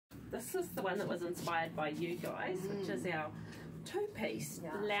this is the one that was inspired by you guys, which is our two-piece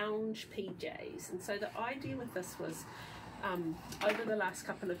lounge PJs. And so the idea with this was, over the last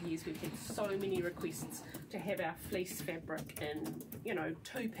couple of years, we've had so many requests to have our fleece fabric in, you know,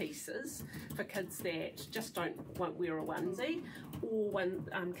 two pieces for kids that just won't wear a onesie, or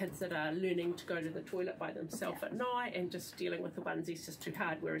kids that are learning to go to the toilet by themselves at night and just dealing with the onesie is just too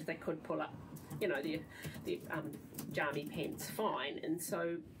hard, whereas they could pull up, you know, their jammy pants fine. And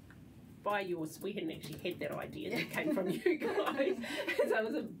so by yours, we hadn't actually had that idea, that came from you guys. So it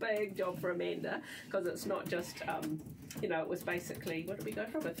was a big job for Amanda, because it's not just, you know, it was basically, what did we go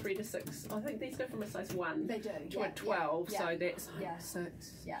from, a 3 to 6? I think these go from a size 1 to a 12, so that's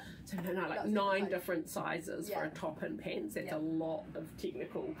 6. So no, like 9 different sizes for a top and pants. That's a lot of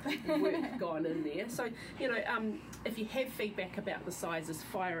technical work gone in there. So, you know, if you have feedback about the sizes,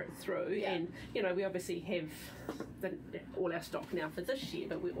 fire it through. And, you know, we obviously have all our stock now for this year,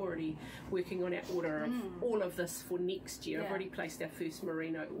 but we're already working on our order of all of this for next year. I've already placed our first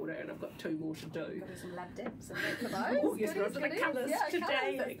merino order, and I've got 2 more to do. Got some lab dips and for those. Yes, we're going to colours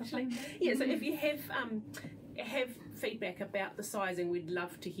today, actually. Yeah, so if you have feedback about the sizing, we'd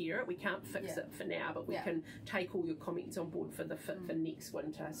love to hear it. We can't fix it for now, but we can take all your comments on board for the fit for next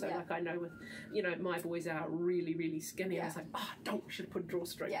winter. So like, I know with, you know, my boys are really, really skinny. I was like, oh, should have put a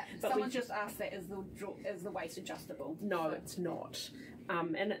drawstring. But someone just asked that, is the waist adjustable? No, it's not.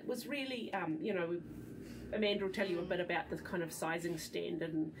 And it was really, you know, Amanda will tell you a bit about the kind of sizing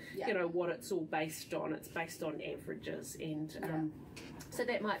standard and you know what it's all based on. It's based on averages, and so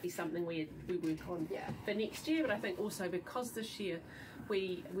that might be something we work on for next year. But I think also because this year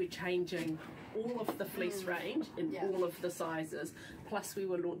we're changing all of the fleece range in all of the sizes, plus we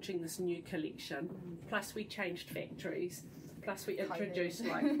were launching this new collection, plus we changed factories, plus we introduced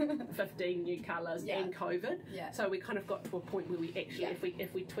like 15 new colours and COVID. So we kind of got to a point where we actually,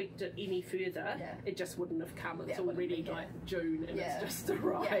 if we tweaked it any further, it just wouldn't have come. It's already like June and it's just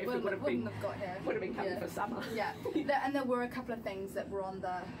arrived. It would have been coming for summer. And there were a couple of things that were on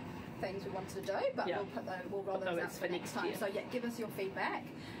the things we wanted to do, but we'll roll those out for next time. So give us your feedback.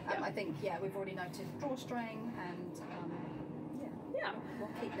 I think we've already noted drawstring, and we'll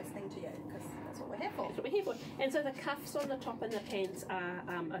keep listening to you, because that's what we're here for. That's what we're here for. And so the cuffs on the top and the pants are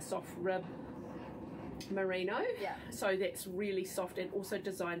a soft rib merino. So that's really soft, and also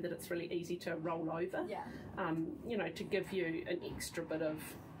designed that it's really easy to roll over. You know, to give you an extra bit of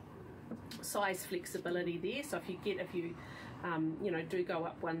size flexibility there. So if you you know, do go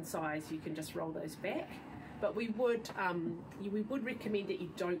up one size, you can just roll those back. But we would recommend that you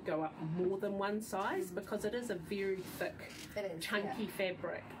don't go up more than one size, because it is a very thick, chunky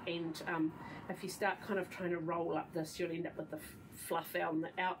fabric, and if you start kind of trying to roll up this, you'll end up with the fluff out on the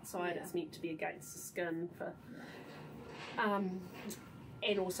outside. It's meant to be against the skin for.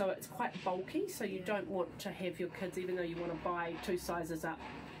 And also it's quite bulky, so you don't want to have your kids, even though you want to buy 2 sizes up,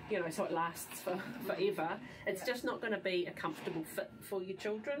 you know, so it lasts for forever, it's just not going to be a comfortable fit for your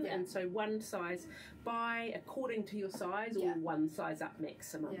children. And so one size, buy according to your size, or one size up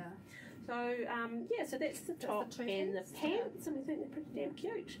maximum. So so that's the top and the pants, and we think they're pretty damn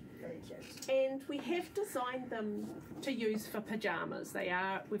cute. Very cute. And we have designed them to use for pyjamas.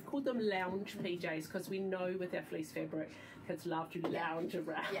 We've called them lounge PJs, because we know with our fleece fabric, kids love to lounge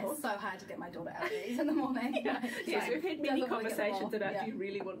around. It's so hard to get my daughter out of these in the morning. Yes, we've had many conversations about, do you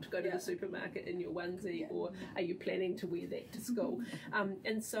really want to go to the supermarket in your onesie, or are you planning to wear that to school?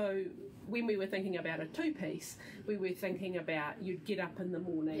 And so when we were thinking about a 2-piece, we were thinking about, you'd get up in the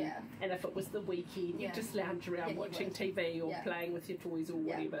morning, and if it was the weekend, you'd just lounge around watching TV or playing with your toys or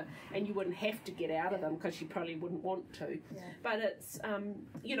whatever, and you wouldn't have to get out of them, because you probably wouldn't want to. But it's,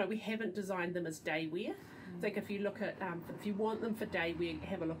 you know, we haven't designed them as day wear. I think if you look at, if you want them for day wear,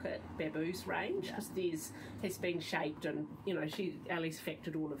 have a look at Babu's range, because theirs has been shaped, and, you know, Ellie's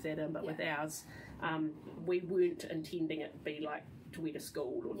factored all of that in, but with ours, we weren't intending it to be like to wear to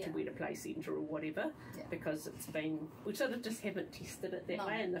school or to wear to play centre or whatever, because it's been, we sort of just haven't tested it that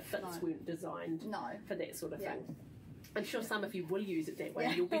way, and the fits weren't designed for that sort of thing. I'm sure some of you will use it that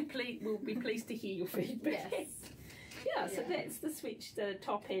way. We'll be pleased to hear your feedback. So that's the switch, the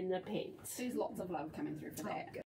top and the pants. There's lots of love coming through for that.